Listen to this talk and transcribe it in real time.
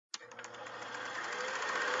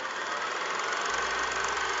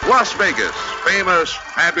Las Vegas, famous,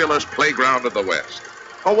 fabulous playground of the West.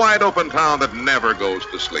 A wide-open town that never goes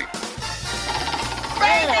to sleep.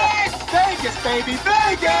 Vegas! Vegas, baby,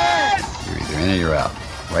 Vegas! You're either in or you're out.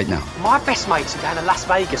 Right now. My best mates are going to Las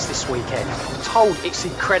Vegas this weekend. I'm told it's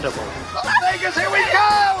incredible. Vegas, here we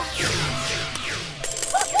go!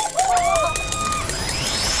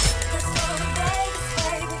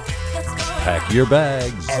 Pack your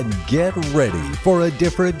bags and get ready for a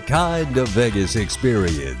different kind of Vegas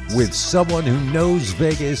experience with someone who knows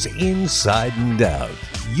Vegas inside and out.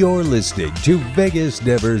 You're listening to Vegas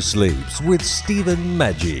Never Sleeps with Stephen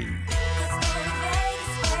Maggi.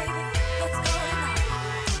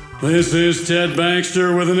 This is Ted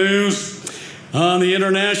Baxter with the news. On the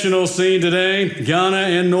international scene today, Ghana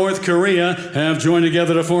and North Korea have joined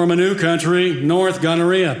together to form a new country, North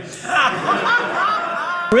Gonorrhea.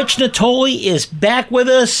 Rich Natole is back with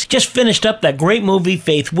us. Just finished up that great movie,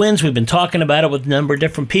 Faith Wins. We've been talking about it with a number of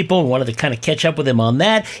different people and wanted to kind of catch up with him on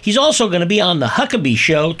that. He's also going to be on the Huckabee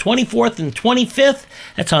Show, 24th and 25th.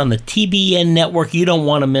 That's on the TBN network. You don't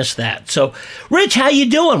want to miss that. So, Rich, how you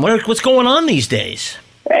doing? What's going on these days?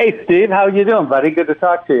 Hey, Steve. How you doing, buddy? Good to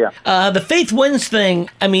talk to you. The Faith Wins thing,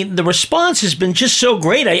 I mean, the response has been just so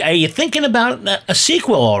great. Are you thinking about a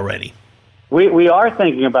sequel already? We are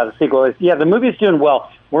thinking about a sequel. Yeah, the movie's doing well.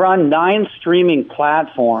 We're on 9 streaming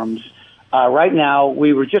platforms. Right now,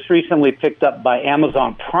 we were just recently picked up by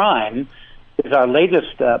Amazon Prime. It's our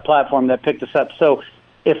latest platform that picked us up. So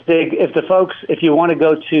if you want to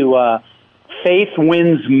go to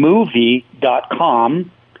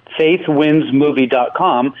faithwinsmovie.com,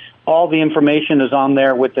 faithwinsmovie.com, all the information is on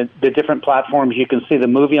there with the different platforms you can see the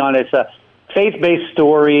movie on. It's a faith-based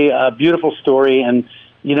story, a beautiful story, and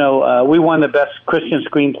we won the Best Christian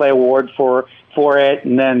Screenplay Award for it,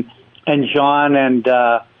 and John and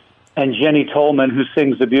Jenny Tolman, who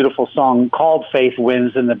sings the beautiful song called Faith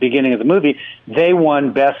Wins in the beginning of the movie, they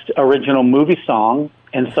won Best Original Movie Song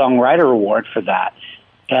and Songwriter Award for that.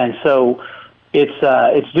 And so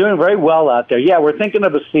it's doing very well out there. Yeah, we're thinking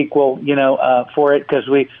of a sequel, for it because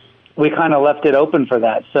we kind of left it open for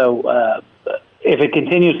that. So if it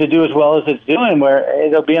continues to do as well as it's doing,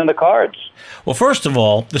 it'll be in the cards. Well, first of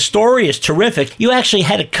all, the story is terrific. You actually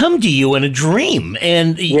had it come to you in a dream,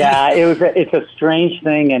 and yeah, it's a strange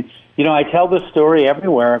thing, and I tell this story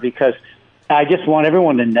everywhere because I just want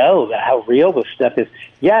everyone to know how real this stuff is.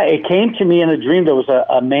 Yeah, it came to me in a dream. There was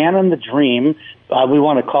a man in the dream. We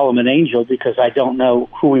want to call him an angel because I don't know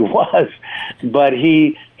who he was, but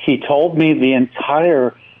he told me the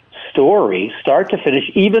entire story, start to finish,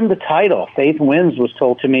 even the title, Faith Wins, was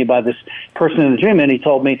told to me by this person in the dream, and he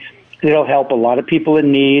told me it'll help a lot of people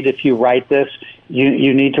in need if you write this.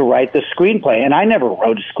 You need to write the screenplay. And I never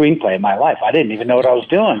wrote a screenplay in my life. I didn't even know what I was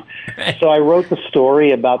doing. So I wrote the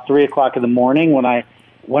story about 3 o'clock in the morning when I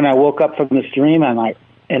woke up from this dream, and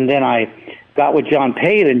then I got with John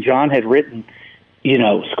Pate, and John had written,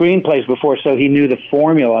 screenplays before, so he knew the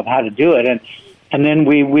formula of how to do it. And then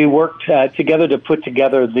we worked together to put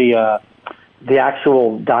together the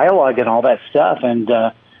actual dialogue and all that stuff. And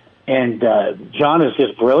John is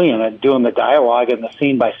just brilliant at doing the dialogue and the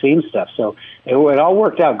scene by scene stuff. So it all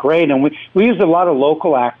worked out great. And we used a lot of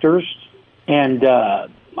local actors, and I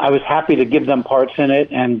was happy to give them parts in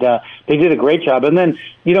it. And they did a great job. And then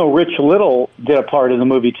Rich Little did a part in the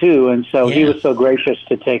movie too, and so he was so gracious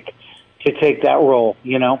to take that role,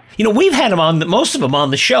 we've had them most of them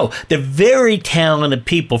on the show. They're very talented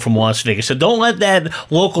people from Las Vegas, so don't let that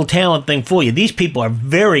local talent thing fool you. These people are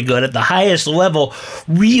very good at the highest level,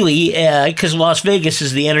 really, because Las Vegas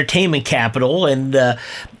is the entertainment capital, and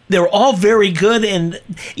they're all very good. And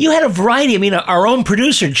you had a variety. I mean, our own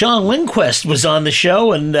producer, John Lindquist, was on the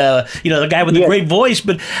show, and, the guy with the great voice,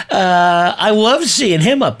 but I love seeing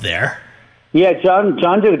him up there. Yeah,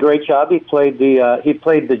 John did a great job. He played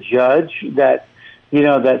the judge that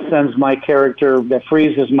freezes my character's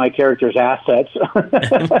assets.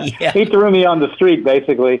 He threw me on the street,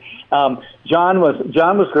 basically. John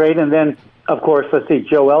was great, and then of course, let's see,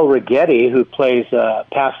 Joelle Righetti, who plays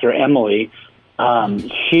Pastor Emily.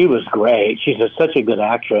 She was great. She's such a good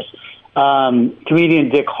actress. Comedian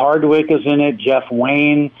Dick Hardwick is in it.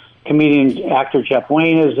 Actor Jeff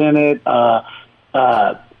Wayne is in it.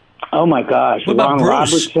 Oh my gosh! What about Ron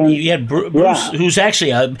Bruce? Robertson. You had Bruce, who's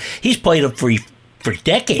actually he's played it for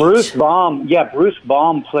decades. Bruce Baum, Bruce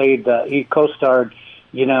Baum played. He co-starred,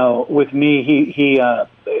 with me.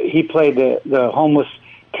 He played the homeless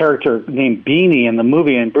character named Beanie in the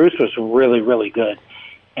movie, and Bruce was really, really good,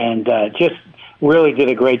 and just really did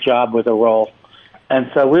a great job with the role. And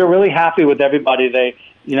so we were really happy with everybody.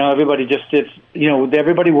 Everybody just did.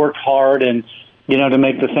 Everybody worked hard and to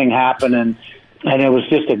make the thing happen. And it was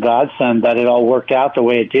just a godsend that it all worked out the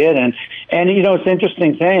way it did. And it's an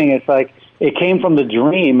interesting thing. It's like it came from the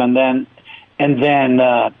dream, and then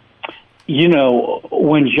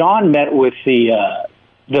when John met with the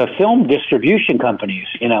film distribution companies,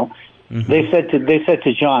 they said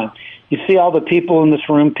to John, "You see all the people in this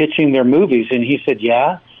room pitching their movies?" And he said,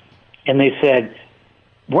 "Yeah." And they said,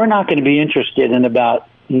 "We're not going to be interested in about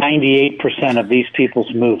 98% of these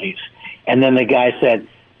people's movies." And then the guy said,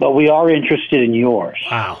 "But we are interested in yours."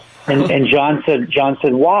 Wow. And John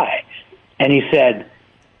said, "Why?" And he said,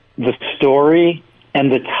 "The story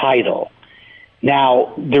and the title."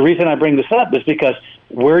 Now, the reason I bring this up is because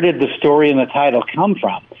where did the story and the title come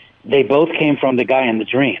from? They both came from the guy in the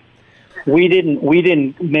dream. We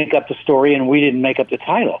didn't make up the story, and we didn't make up the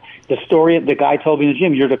title. The story, the guy told me in the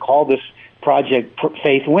gym, "You're to call this project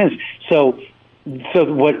Faith Wins." So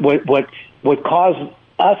what caused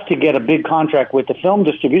us to get a big contract with the film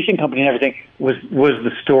distribution company and everything was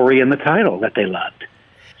the story and the title that they loved.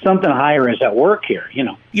 Something higher is at work here,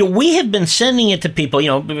 We have been sending it to people.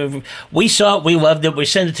 We saw it, we loved it, we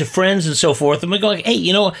send it to friends and so forth, and we go like,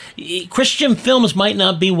 "Hey, Christian films might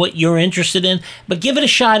not be what you're interested in, but give it a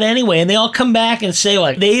shot anyway." And they all come back and say,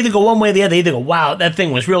 like, they either go one way or the other. They either go, "Wow, that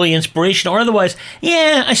thing was really inspirational," or otherwise,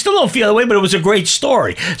 "Yeah, I still don't feel that way, but it was a great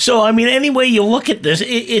story." So, any way you look at this,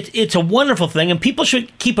 it's a wonderful thing, and people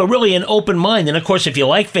should keep an open mind. And of course, if you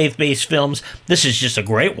like faith-based films, this is just a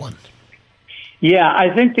great one. Yeah, I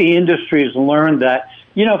think the industry has learned that,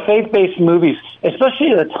 faith-based movies, especially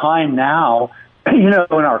at a time now, in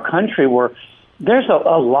our country where there's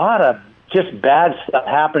a lot of just bad stuff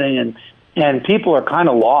happening and people are kind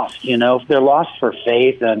of lost, they're lost for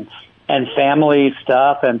faith and family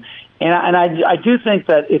stuff. And I do think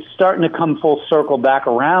that it's starting to come full circle back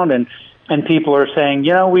around and people are saying,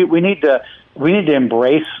 we need to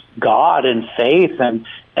embrace God and faith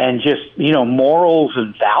and just, morals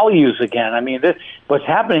and values again. What's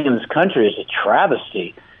happening in this country is a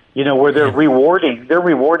travesty, where they're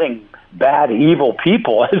rewarding bad, evil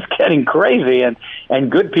people as getting crazy and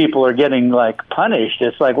good people are getting punished.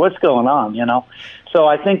 It's like, what's going on, So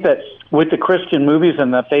I think that with the Christian movies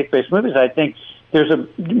and the faith-based movies, I think there's a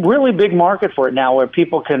really big market for it now where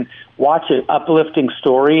people can watch an uplifting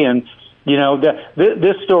story. And,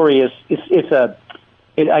 this story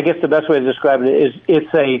I guess the best way to describe it is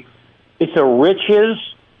it's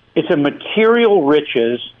a material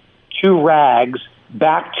riches to rags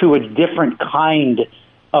back to a different kind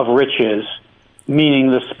of riches,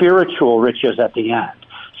 meaning the spiritual riches at the end.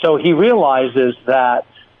 So he realizes that,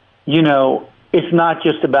 it's not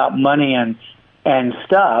just about money and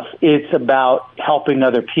stuff, it's about helping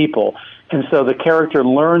other people. And so the character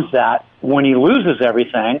learns that when he loses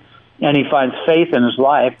everything and he finds faith in his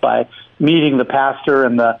life by meeting the pastor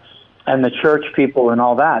and the church people and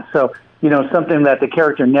all that. So, something that the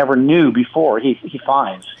character never knew before, he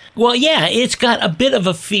finds. Well, yeah, it's got a bit of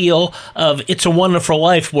a feel of It's a Wonderful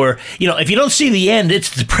Life where, if you don't see the end,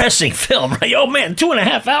 it's a depressing film, right? Oh, man,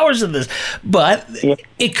 2.5 hours of this. But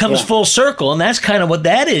it comes full circle, and that's kind of what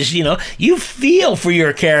that is, You feel for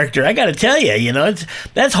your character. I got to tell you,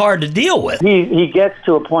 that's hard to deal with. He gets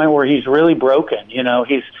to a point where he's really broken,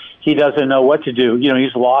 he doesn't know what to do.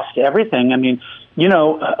 He's lost everything.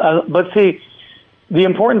 But see, the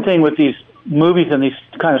important thing with these movies and these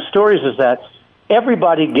kind of stories is that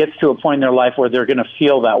everybody gets to a point in their life where they're going to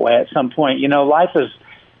feel that way at some point. Life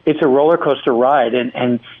it's a roller coaster ride.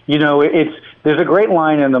 And there's a great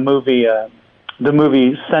line in the movie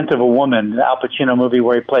Scent of a Woman, the Al Pacino movie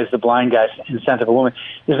where he plays the blind guy in Scent of a Woman.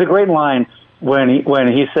 There's a great line when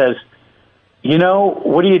he says,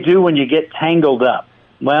 what do you do when you get tangled up?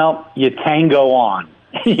 Well, you tango on,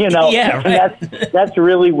 Yeah, right. And that's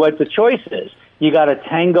really what the choice is. You got to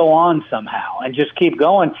tango on somehow and just keep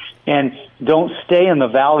going and don't stay in the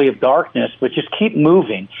valley of darkness, but just keep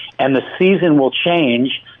moving and the season will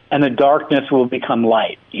change and the darkness will become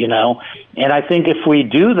light, And I think if we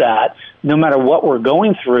do that, no matter what we're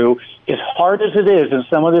going through, as hard as it is, and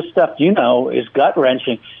some of this stuff, is gut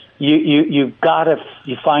wrenching, you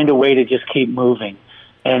find a way to just keep moving.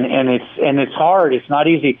 And it's hard. It's not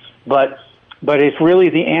easy, but it's really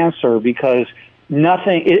the answer because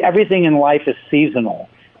everything in life is seasonal.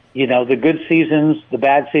 The good seasons, the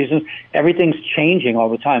bad seasons, everything's changing all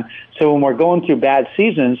the time. So when we're going through bad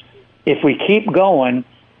seasons, if we keep going,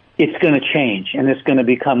 it's going to change and it's going to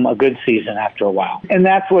become a good season after a while. And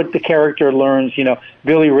that's what the character learns.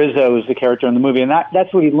 Billy Rizzo is the character in the movie, and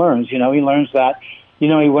that's what he learns. He learns that. He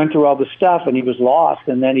went through all the stuff and he was lost,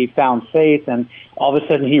 and then he found faith, and all of a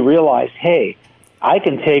sudden he realized, hey, I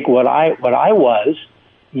can take what I was,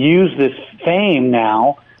 use this fame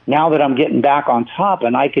now that I'm getting back on top,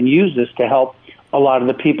 and I can use this to help a lot of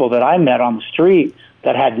the people that I met on the street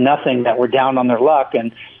that had nothing, that were down on their luck,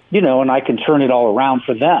 and and I can turn it all around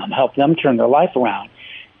for them, help them turn their life around,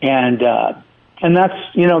 and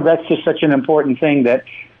that's just such an important thing that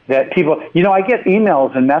people, I get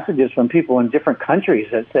emails and messages from people in different countries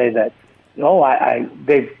that say that,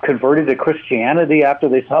 they've converted to Christianity after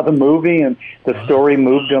they saw the movie and the story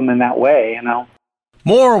moved them in that way,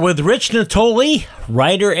 More with Rich Natole,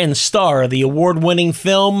 writer and star of the award-winning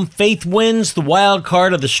film Faith Wins, the Wild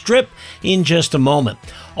Card of the Strip, in just a moment.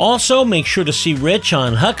 Also, make sure to see Rich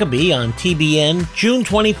on Huckabee on TBN June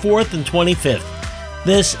 24th and 25th.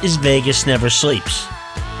 This is Vegas Never Sleeps.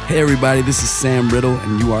 Hey everybody, this is Sam Riddle,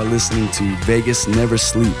 and you are listening to Vegas Never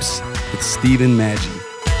Sleeps with Stephen Maggi.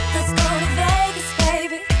 Let's go to Vegas,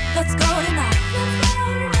 baby. Let's go tonight.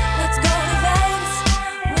 Let's go to Vegas.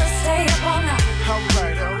 We'll stay up all night. All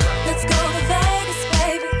right. Let's go to Vegas,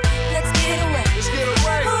 baby. Let's get away.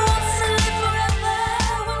 Who wants to live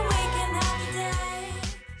forever when we can have the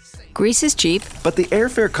day? Greece is cheap. But the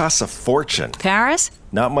airfare costs a fortune. Paris?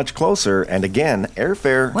 Not much closer, and again,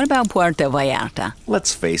 airfare... What about Puerto Vallarta?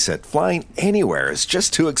 Let's face it, flying anywhere is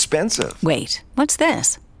just too expensive. Wait, what's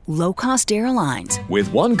this? Low-cost airlines.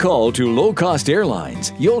 With one call to low-cost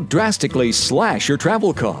airlines, you'll drastically slash your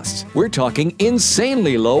travel costs. We're talking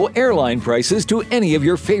insanely low airline prices to any of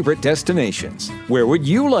your favorite destinations. Where would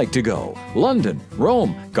you like to go? London,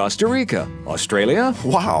 Rome, Costa Rica, Australia?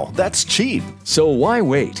 Wow, that's cheap. So why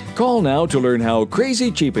wait? Call now to learn how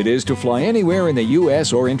crazy cheap it is to fly anywhere in the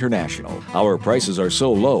U.S. or international. Our prices are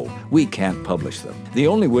so low, we can't publish them. The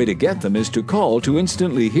only way to get them is to call to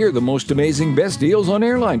instantly hear the most amazing best deals on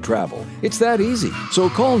airline travel. It's that easy. So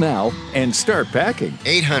call now and start packing.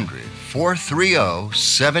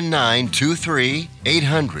 800-430-7923.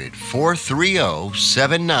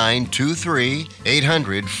 800-430-7923.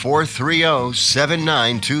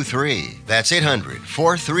 800-430-7923. That's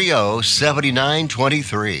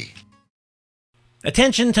 800-430-7923.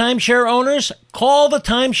 Attention timeshare owners, call the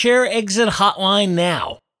Timeshare Exit Hotline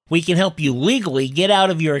now. We can help you legally get out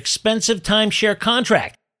of your expensive timeshare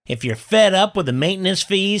contract. If you're fed up with the maintenance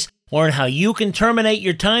fees, learn how you can terminate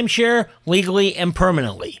your timeshare legally and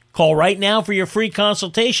permanently. Call right now for your free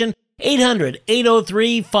consultation,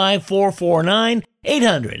 800-803-5449,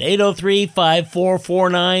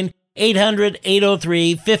 800-803-5449,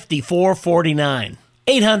 800-803-5449,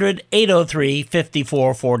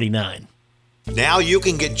 800-803-5449. Now you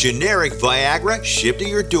can get generic Viagra shipped to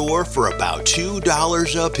your door for about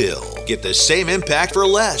 $2 a pill. Get the same impact for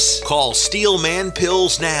less. Call Steelman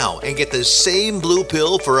Pills now and get the same blue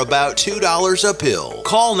pill for about $2 a pill.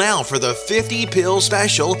 Call now for the 50-pill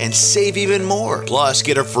special and save even more. Plus,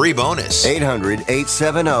 get a free bonus.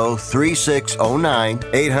 800-870-3609.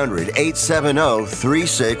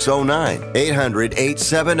 800-870-3609.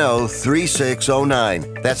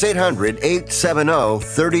 800-870-3609. That's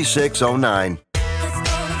 800-870-3609.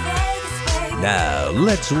 Now,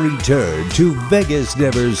 let's return to Vegas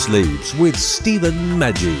Never Sleeps with Stephen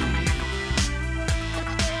Maggi.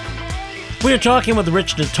 We're talking with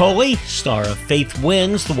Rich Natole, star of Faith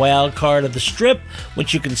Wins, the Wild Card of the Strip,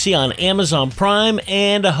 which you can see on Amazon Prime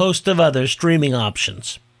and a host of other streaming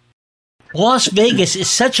options. Las Vegas is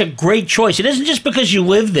such a great choice. It isn't just because you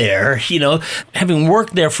live there, having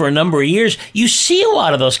worked there for a number of years, you see a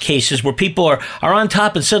lot of those cases where people are on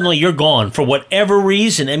top and suddenly you're gone for whatever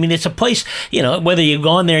reason. I mean, it's a place, whether you've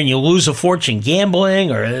gone there and you lose a fortune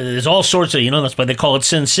gambling or there's all sorts of, that's why they call it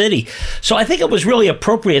Sin City. So I think it was really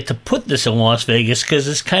appropriate to put this in Las Vegas because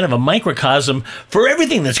it's kind of a microcosm for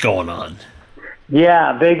everything that's going on.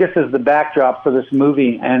 Yeah, Vegas is the backdrop for this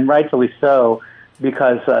movie, and rightfully so.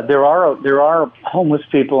 Because there are homeless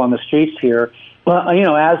people on the streets here, well,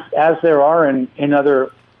 as there are in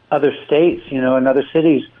other states, in other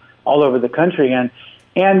cities all over the country, and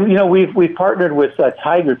we've partnered with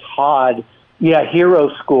Tiger Todd,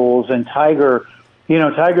 Hero Schools, and Tiger's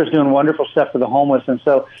doing wonderful stuff for the homeless, and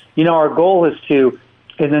so our goal is to,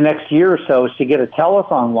 in the next year or so, is to get a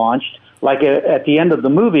telethon launched. Like at the end of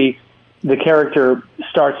the movie, the character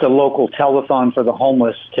starts a local telethon for the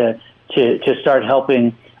homeless to start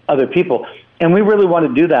helping other people. And we really want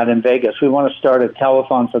to do that in Vegas. We want to start a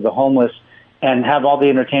telethon for the homeless and have all the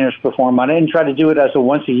entertainers perform on it and try to do it as a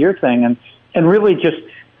once-a-year thing. And really just,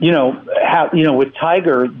 with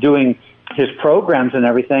Tiger doing his programs and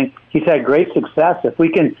everything, he's had great success. If we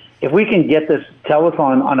can get this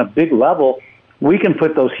telethon on a big level, we can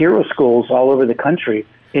put those hero schools all over the country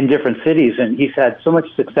in different cities. And he's had so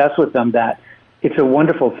much success with them that it's a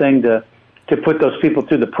wonderful thing to put those people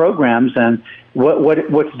through the programs. And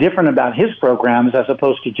what's different about his programs as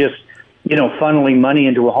opposed to just, funneling money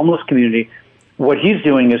into a homeless community, what he's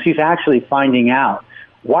doing is he's actually finding out,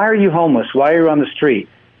 why are you homeless? Why are you on the street?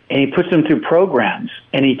 And he puts them through programs,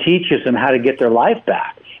 and he teaches them how to get their life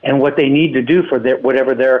back and what they need to do for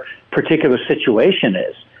whatever their particular situation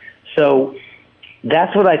is. So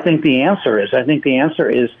that's what I think the answer is. I think the answer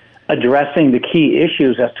is addressing the key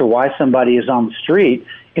issues as to why somebody is on the street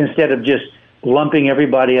instead of just lumping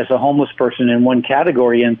everybody as a homeless person in one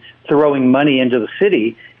category and throwing money into the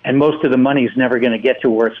city, and most of the money is never going to get to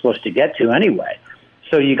where it's supposed to get to anyway.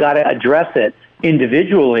 So you got to address it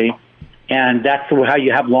individually, and that's how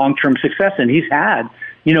you have long-term success. And he's had,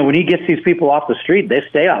 when he gets these people off the street, they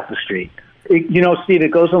stay off the street. Steve,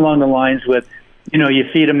 it goes along the lines with, you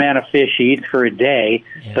feed a man a fish, he eats for a day,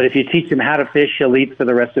 but if you teach him how to fish, he'll eat for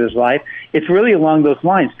the rest of his life. It's really along those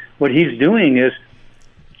lines. What he's doing is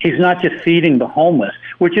he's not just feeding the homeless,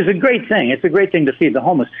 which is a great thing. It's a great thing to feed the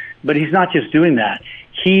homeless, but he's not just doing that.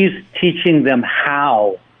 He's teaching them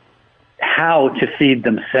how to feed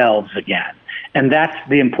themselves again. And that's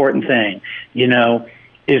the important thing,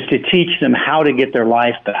 is to teach them how to get their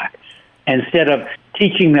life back instead of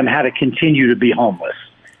teaching them how to continue to be homeless,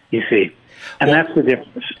 you see. And that's the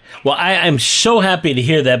difference. Well, I'm so happy to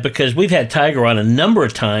hear that, because we've had Tiger on a number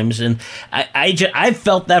of times, and I've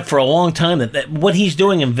felt that for a long time, that what he's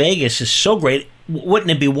doing in Vegas is so great.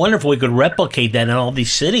 Wouldn't it be wonderful if we could replicate that in all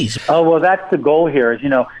these cities? Oh, well, that's the goal here,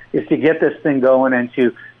 is to get this thing going and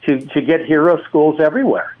to get hero schools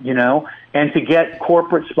everywhere, and to get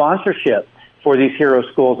corporate sponsorship for these hero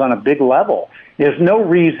schools on a big level. There's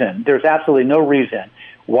absolutely no reason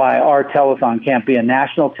why our telethon can't be a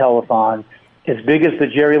national telethon as big as the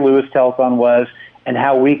Jerry Lewis telethon was, and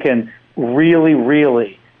how we can really,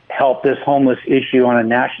 really help this homeless issue on a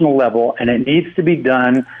national level. And it needs to be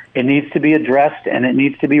done, it needs to be addressed, and it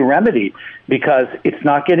needs to be remedied, because it's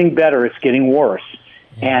not getting better, it's getting worse.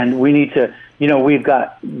 And we need to, we've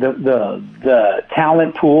got the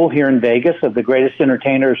talent pool here in Vegas of the greatest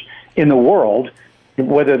entertainers in the world.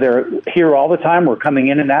 Whether they're here all the time or coming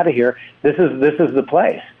in and out of here, this is the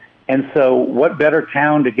place. And so what better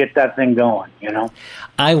town to get that thing going,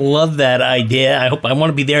 I love that idea. I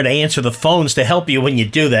want to be there to answer the phones to help you when you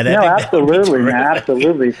do that. No, absolutely, man,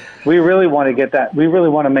 absolutely. We really want to get that. We really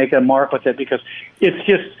want to make a mark with it, because it's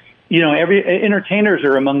just, every entertainers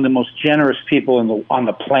are among the most generous people on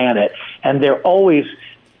the planet, and they're always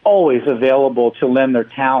available to lend their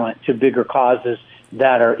talent to bigger causes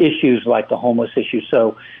that are issues like the homeless issue.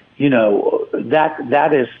 So,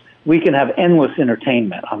 that is, we can have endless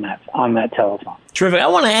entertainment on that telethon. Terrific. I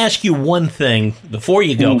want to ask you one thing before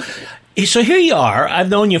you go. So here you are. I've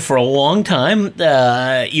known you for a long time.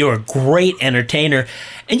 You're a great entertainer,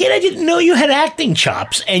 and yet I didn't know you had acting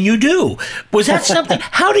chops, and you do. Was that something?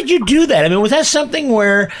 How did you do that? I mean, was that something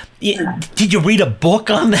where did you read a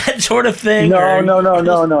book on that sort of thing? No.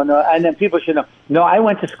 And then people should know. No, I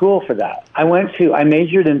went to school for that. I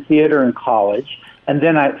majored in theater in college, and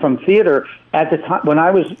then from theater, at the time when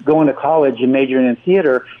I was going to college and majoring in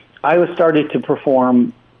theater, I was started to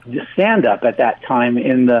perform stand-up at that time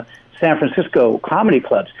in the San Francisco comedy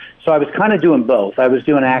clubs. So I was kind of doing both. I was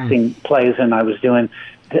doing acting plays, and I was doing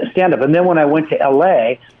stand-up. And then when I went to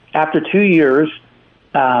L.A., after 2 years,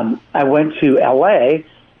 I went to L.A.,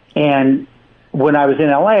 and when I was in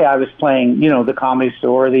L.A., I was playing, the Comedy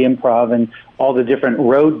Store, the Improv, and all the different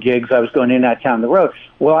road gigs. I was going in and out of town on the road.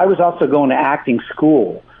 Well, I was also going to acting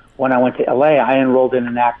school. When I went to L.A., I enrolled in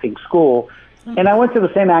an acting school, and I went to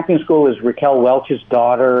the same acting school as Raquel Welch's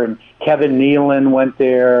daughter, and Kevin Nealon went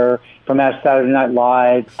there from Saturday Night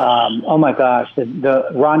Live. Oh my gosh, the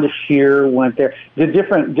Rhonda Shear went there. The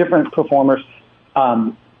different performers,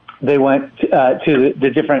 they went to the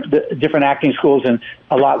different acting schools, and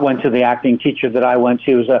a lot went to the acting teacher that I went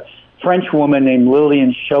to. It was a French woman named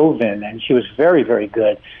Lillian Chauvin, and she was very, very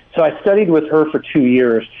good. So I studied with her for 2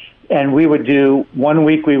 years, and we would do, one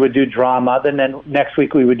week we would do drama, then next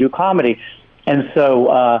week we would do comedy. And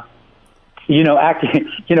so, acting,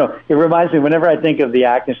 it reminds me, whenever I think of the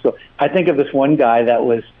acting school, I think of this one guy that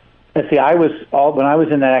was, when I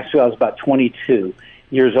was in that acting school, I was about 22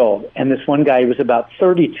 years old. And this one guy was about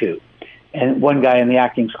 32, and one guy in the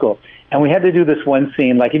acting school. And we had to do this one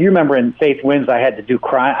scene, like if you remember in Faith Wins, I had to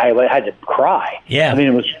cry. Yeah. I mean,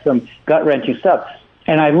 it was some gut-wrenching stuff.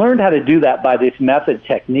 And I learned how to do that by these method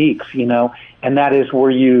techniques, and that is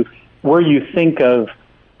where you think of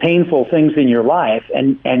painful things in your life,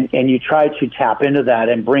 and you try to tap into that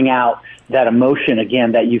and bring out that emotion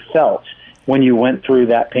again that you felt when you went through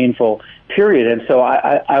that painful period. And so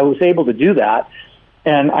I was able to do that.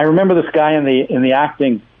 And I remember this guy in the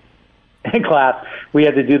acting class, we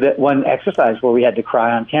had to do that one exercise where we had to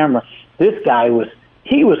cry on camera. This guy was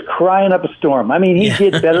he was crying up a storm. I mean, he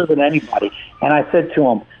did better than anybody. And I said to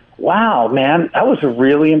him, wow, man, that was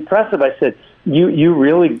really impressive. I said, you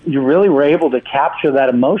really were able to capture that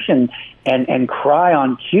emotion and cry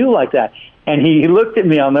on cue like that. And he looked at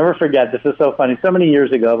me. I'll never forget. This is so funny. So many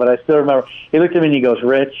years ago, but I still remember. He looked at me and he goes,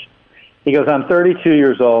 Rich, he goes, I'm 32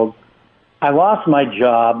 years old. I lost my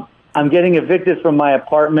job. I'm getting evicted from my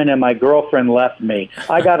apartment, and my girlfriend left me.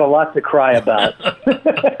 I got a lot to cry about.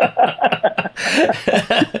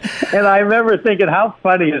 And I remember thinking, how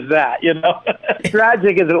funny is that? You know,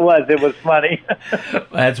 tragic as it was funny.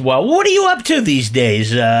 That's wild. What are you up to these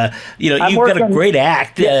days? You've got a great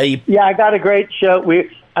act. Yeah, I got a great show.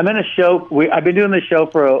 I'm in a show. I've been doing the show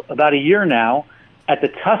for about a year now at the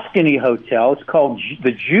Tuscany Hotel. It's called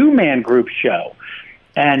the Jew Man Group Show,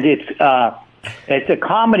 and it's a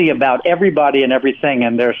comedy about everybody and everything.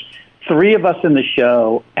 And there's 3 of us in the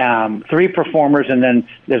show, 3 performers, and then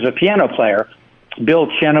there's a piano player, Bill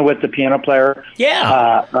Chenoweth, the piano player.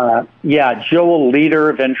 Yeah. Joel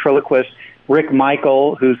Leader, ventriloquist, Rick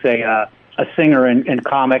Michael, who's a singer and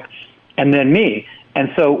comic, and then me.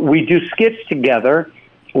 And so we do skits together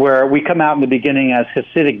where we come out in the beginning as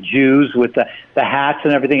Hasidic Jews with the hats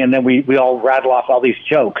and everything, and then we all rattle off all these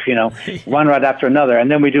jokes, you know, one right after another. And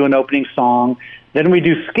then we do an opening song. Then we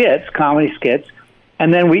do skits, comedy skits,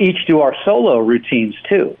 and then we each do our solo routines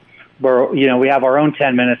too, where, you know, we have our own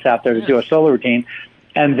 10 minutes out there to do a solo routine.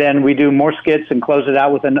 And then we do more skits and close it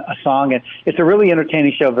out with a song. And it's a really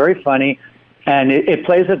entertaining show, very funny. And it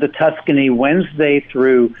plays at the Tuscany Wednesday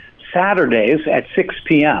through Saturdays at 6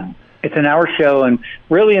 p.m. It's an hour show and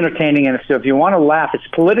really entertaining. And so if you want to laugh, it's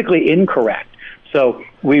politically incorrect. So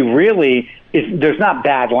there's not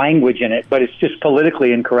bad language in it, but it's just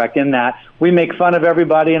politically incorrect in that we make fun of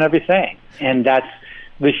everybody and everything. And that's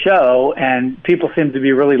the show, and people seem to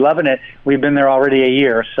be really loving it. We've been there already a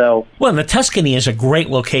year, so. Well, and the Tuscany is a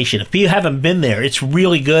great location. If you haven't been there, it's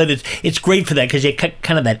really good. It's great for that because you get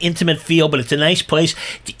kind of that intimate feel, but it's a nice place.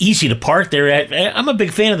 It's easy to park there. I'm a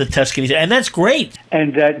big fan of the Tuscany, and that's great.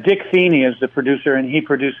 And Dick Feeney is the producer, and he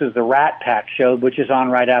produces the Rat Pack show, which is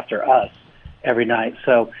on right after us every night.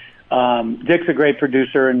 So Dick's a great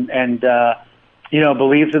producer, and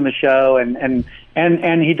believes in the show,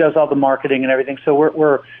 and he does all the marketing and everything. So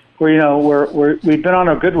we've been on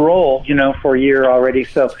a good roll, for a year already.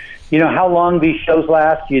 So, how long these shows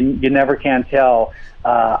last, you never can tell.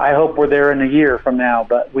 I hope we're there in a year from now,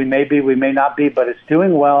 but we may be, we may not be, but it's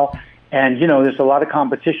doing well. And, there's a lot of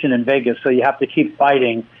competition in Vegas, so you have to keep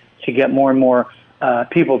fighting to get more and more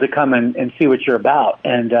people to come and see what you're about.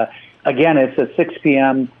 And again, it's at 6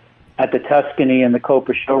 p.m. at the Tuscany in the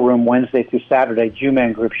Copa Showroom, Wednesday through Saturday,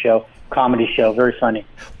 Jew-Man Group Show, comedy show, very funny.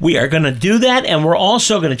 We are going to do that, and we're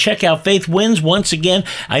also going to check out Faith Wins once again.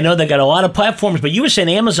 I know they got a lot of platforms, but you were saying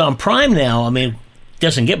Amazon Prime now. I mean,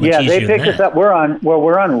 doesn't get much easier than that. Yeah, they picked us up. We're on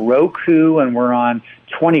Roku, and we're on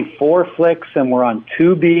 24 Flicks, and we're on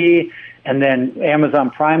Tubi, and then Amazon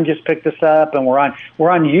Prime just picked us up, and we're on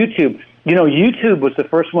YouTube. YouTube was the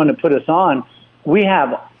first one to put us on. We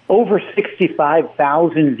have over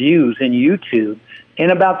 65,000 views in YouTube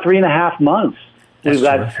in about 3.5 months. We've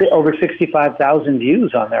got over 65,000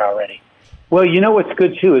 views on there already. Well, what's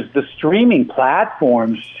good too is the streaming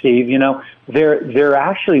platforms, Steve. They're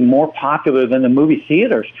actually more popular than the movie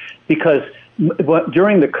theaters because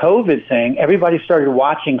during the COVID thing, everybody started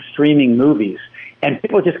watching streaming movies, and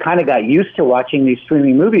people just kind of got used to watching these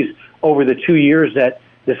streaming movies over the 2 years that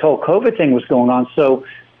this whole COVID thing was going on. So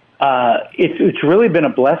it's really been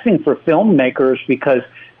a blessing for filmmakers because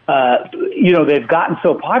they've gotten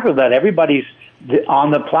so popular that everybody's on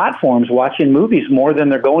the platforms watching movies more than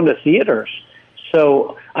they're going to theaters.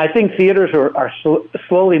 So I think theaters are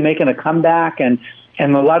slowly making a comeback, and a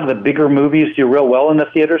lot of the bigger movies do real well in the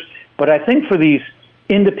theaters. But I think for these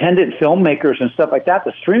independent filmmakers and stuff like that,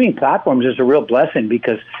 the streaming platforms is a real blessing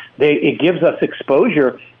because it gives us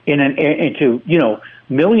exposure into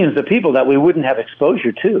millions of people that we wouldn't have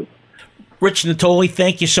exposure to. Rich Natole,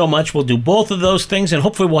 thank you so much. We'll do both of those things, and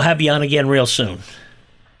hopefully we'll have you on again real soon.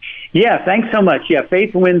 Yeah, thanks so much. Yeah,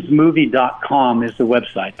 faithwinsmovie.com is the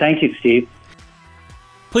website. Thank you, Steve.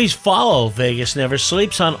 Please follow Vegas Never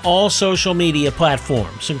Sleeps on all social media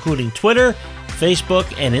platforms, including Twitter, Facebook,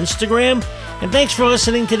 and Instagram. And thanks for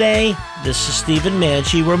listening today. This is Stephen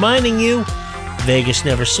Manchi reminding you, Vegas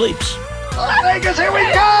never sleeps. Las Vegas, here we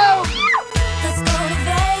go! Let's go to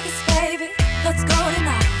Vegas, baby. Let's go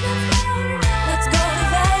tonight. Let's go to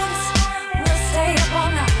Vegas. We'll stay up all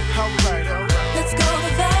night. All right. Let's go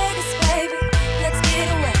to Vegas, baby. Let's get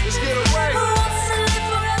away. Who wants to live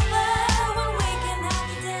forever when we can have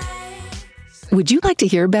the day? Would you like to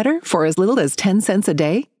hear better for as little as 10 cents a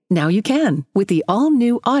day? Now you can with the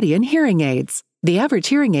all-new Audion hearing aids. The average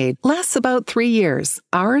hearing aid lasts about 3 years.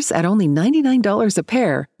 Ours, at only $99 a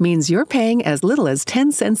pair, means you're paying as little as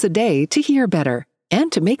 10 cents a day to hear better.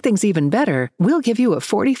 And to make things even better, we'll give you a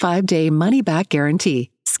 45-day money-back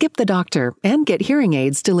guarantee. Skip the doctor and get hearing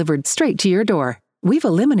aids delivered straight to your door. We've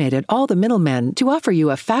eliminated all the middlemen to offer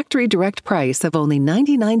you a factory direct price of only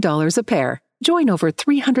 $99 a pair. Join over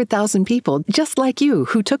 300,000 people just like you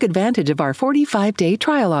who took advantage of our 45-day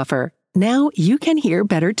trial offer. Now you can hear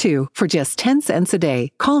better too for just 10 cents a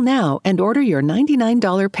day. Call now and order your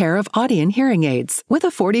 $99 pair of Audion hearing aids with a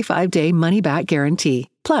 45-day money-back guarantee.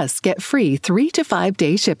 Plus, get free 3 to 5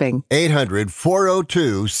 day shipping.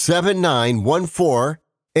 800-402-7914.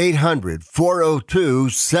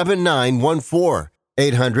 800-402-7914.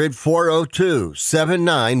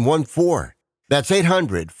 800-402-7914. That's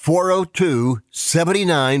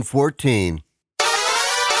 800-402-7914.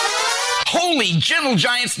 Holy Gentle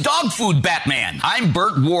Giant's dog food Batman! I'm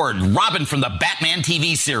Burt Ward, Robin from the Batman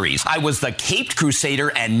TV series. I was the Caped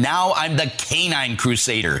Crusader, and now I'm the Canine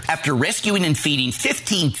Crusader. After rescuing and feeding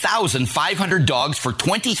 15,500 dogs for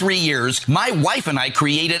 23 years, my wife and I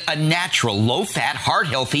created a natural, low-fat,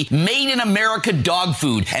 heart-healthy, made-in-America dog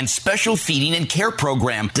food and special feeding and care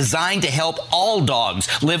program designed to help all dogs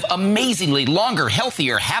live amazingly longer,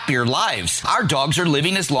 healthier, happier lives. Our dogs are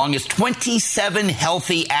living as long as 27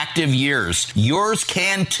 healthy, active years. Yours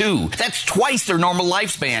can too. That's twice their normal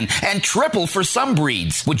lifespan and triple for some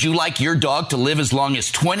breeds. Would you like your dog to live as long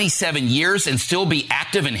as 27 years and still be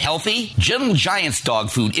active and healthy? Gentle Giant's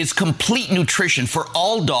dog food is complete nutrition for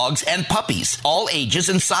all dogs and puppies, all ages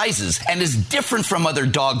and sizes, and is different from other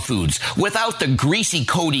dog foods without the greasy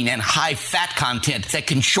coating and high fat content that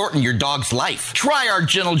can shorten your dog's life. Try our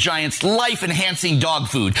Gentle Giant's life-enhancing dog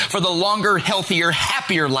food for the longer, healthier,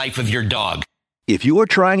 happier life of your dog. If you are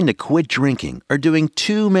trying to quit drinking or doing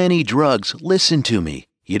too many drugs, listen to me.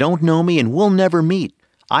 You don't know me and we'll never meet.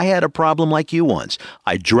 I had a problem like you once.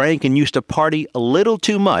 I drank and used to party a little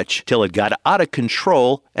too much till it got out of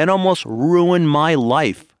control and almost ruined my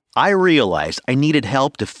life. I realized I needed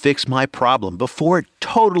help to fix my problem before it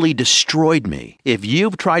totally destroyed me. If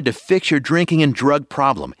you've tried to fix your drinking and drug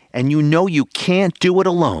problem and you know you can't do it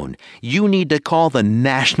alone, you need to call the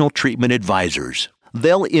National Treatment Advisors.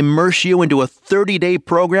 They'll immerse you into a 30-day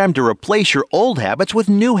program to replace your old habits with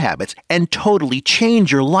new habits and totally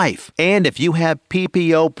change your life. And if you have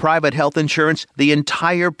PPO private health insurance, the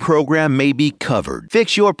entire program may be covered.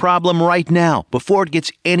 Fix your problem right now before it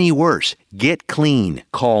gets any worse. Get clean.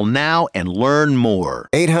 Call now and learn more.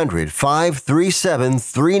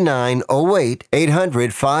 800-537-3908.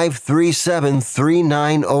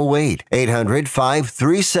 800-537-3908.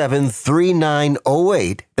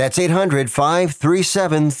 800-537-3908. That's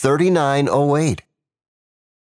 800-537-3908.